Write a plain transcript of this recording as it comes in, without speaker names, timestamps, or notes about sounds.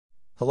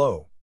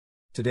Hello.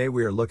 Today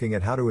we are looking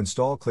at how to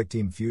install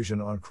Clickteam Fusion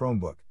on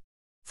Chromebook.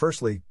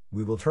 Firstly,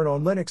 we will turn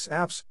on Linux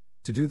apps.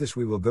 To do this,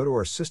 we will go to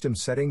our system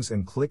settings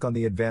and click on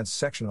the advanced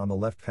section on the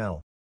left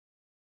panel.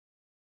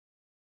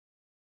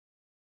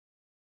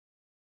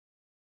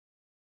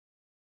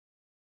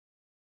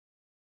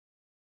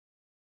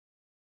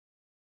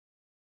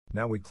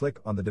 Now we click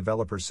on the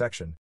developers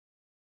section.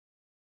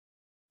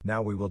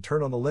 Now we will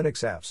turn on the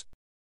Linux apps.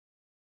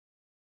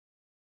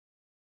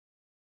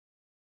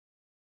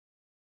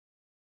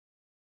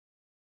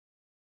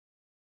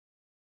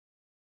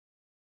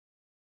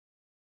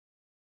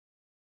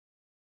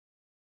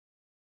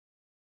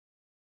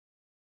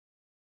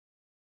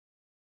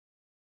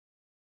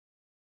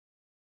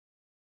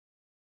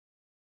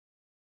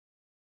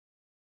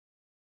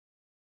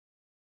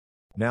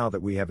 Now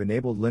that we have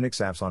enabled Linux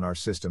apps on our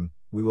system,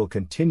 we will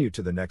continue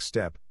to the next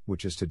step,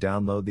 which is to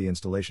download the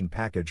installation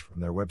package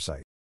from their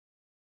website.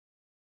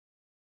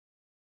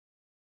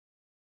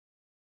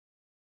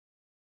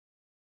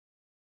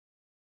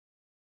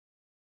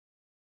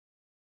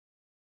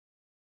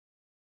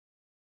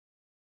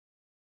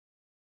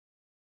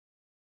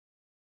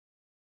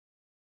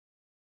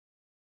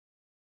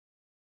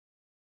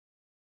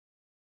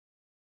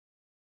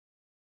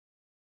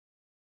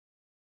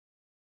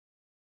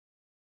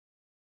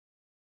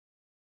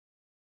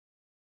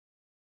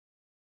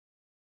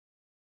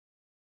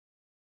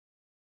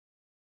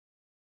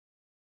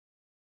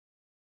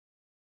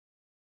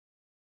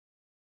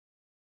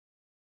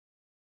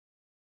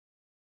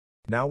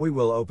 Now we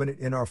will open it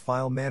in our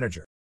file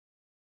manager.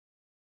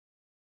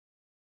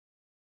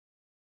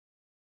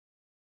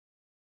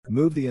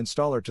 Move the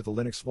installer to the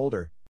Linux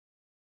folder.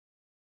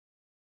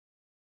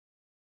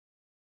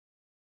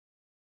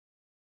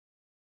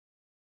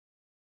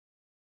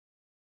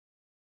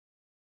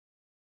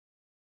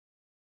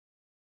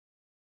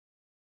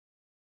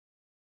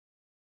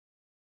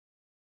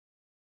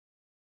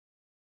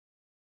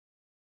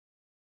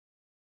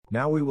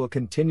 Now we will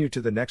continue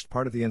to the next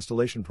part of the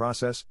installation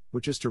process,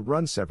 which is to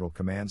run several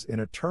commands in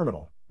a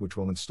terminal, which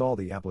will install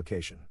the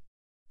application.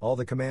 All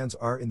the commands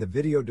are in the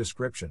video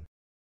description.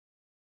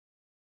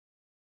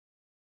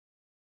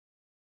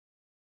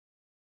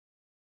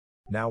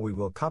 Now we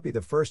will copy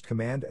the first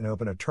command and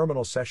open a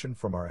terminal session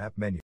from our app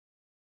menu.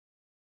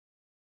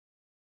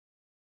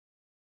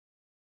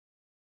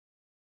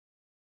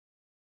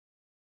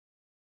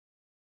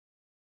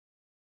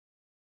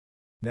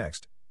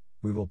 Next,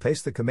 we will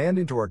paste the command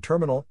into our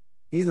terminal,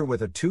 either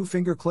with a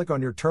two-finger click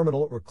on your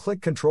terminal or click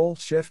Ctrl,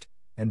 Shift,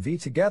 and V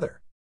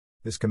together.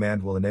 This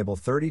command will enable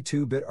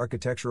 32-bit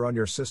architecture on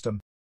your system.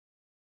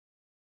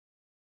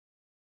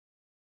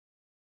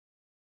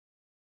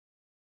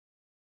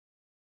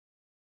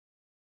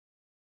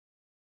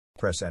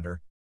 Press Enter.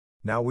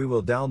 Now we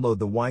will download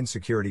the Wine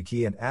security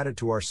key and add it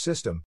to our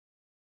system.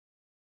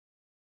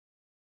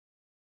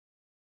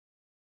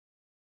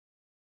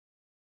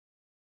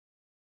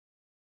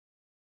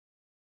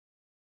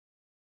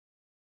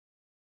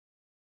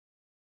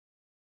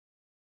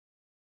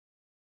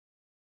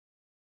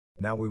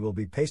 Now we will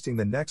be pasting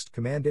the next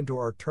command into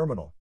our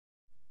terminal.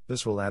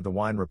 This will add the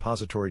Wine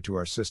repository to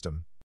our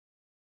system.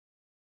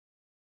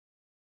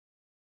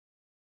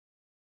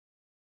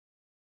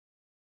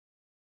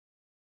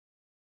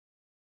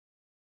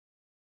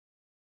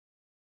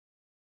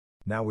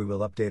 Now we will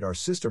update our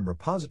system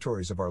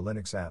repositories of our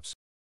Linux apps.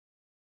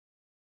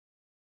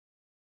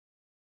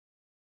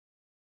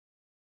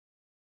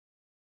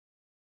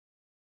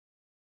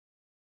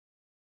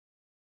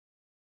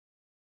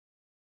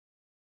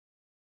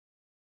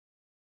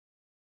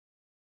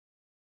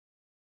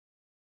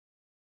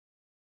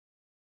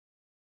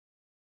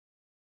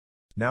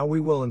 Now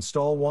we will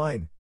install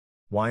Wine.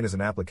 Wine is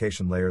an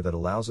application layer that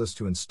allows us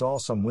to install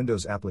some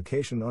Windows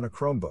application on a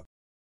Chromebook.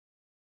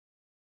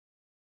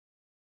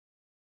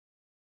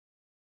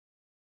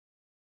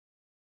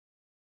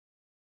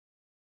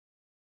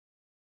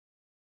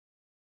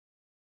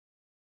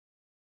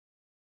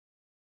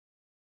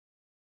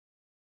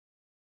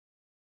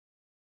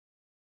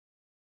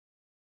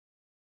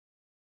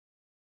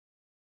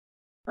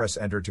 Press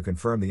Enter to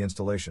confirm the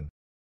installation.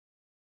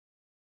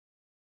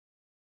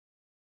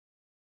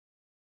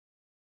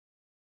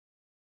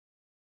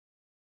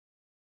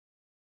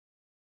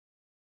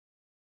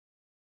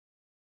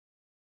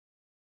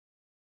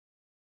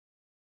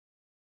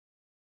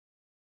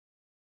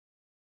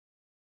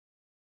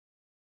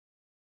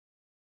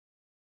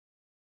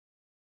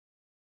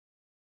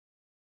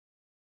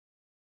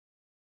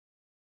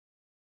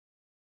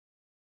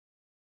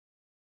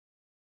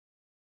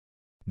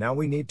 Now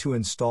we need to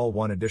install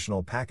one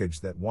additional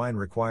package that Wine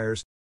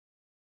requires.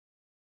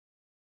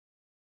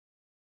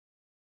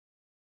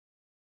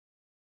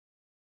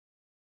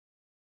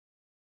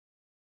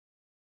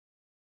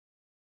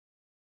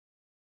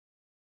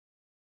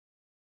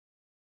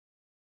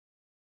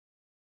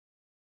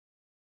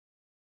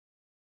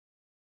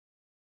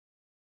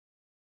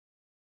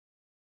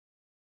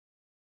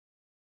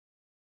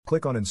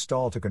 Click on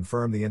Install to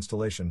confirm the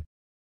installation.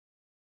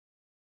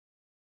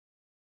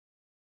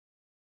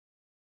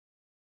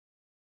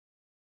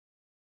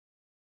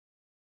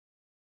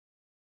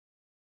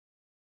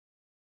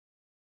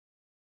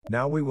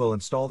 Now we will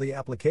install the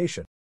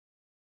application.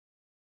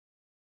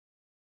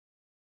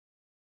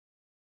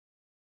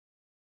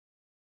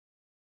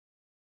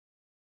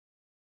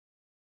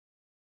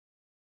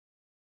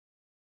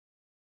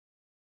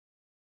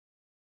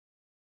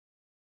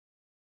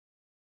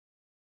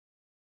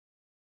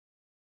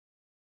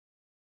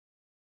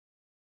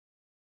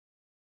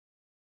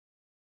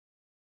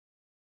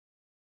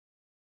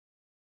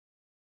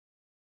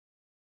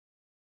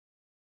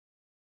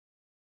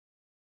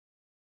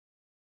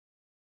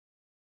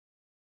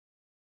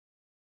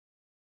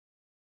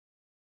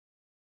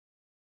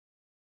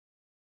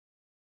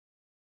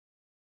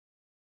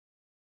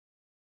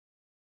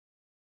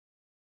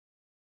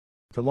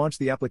 To launch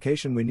the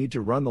application, we need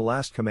to run the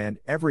last command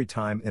every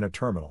time in a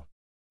terminal.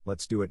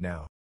 Let's do it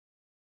now.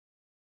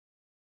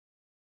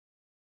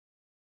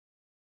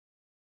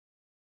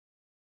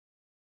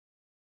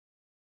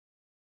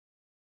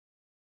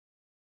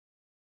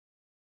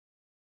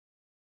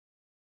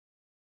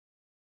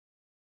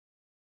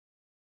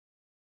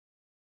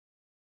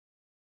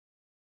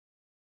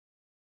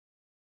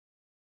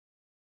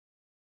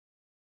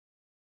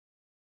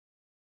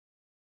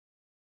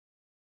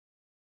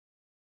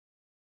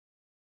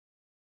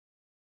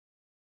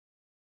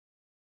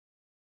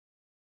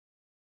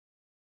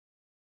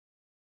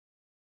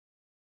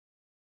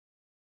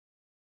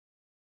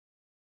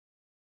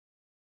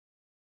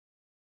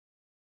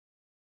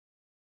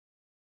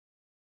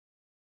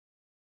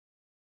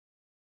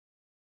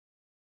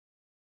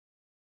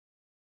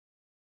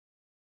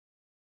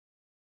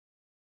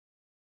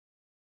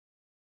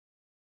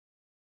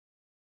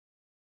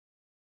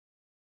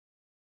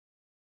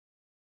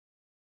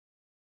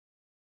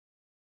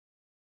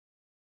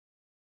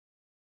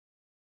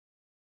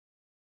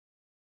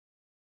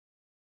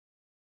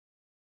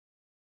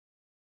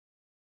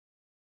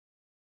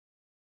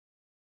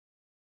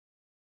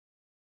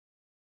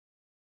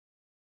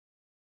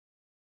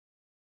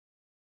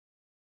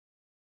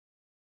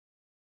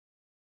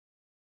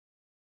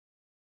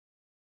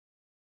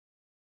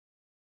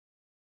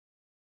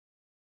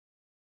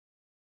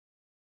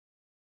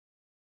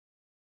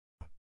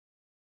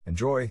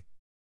 Enjoy!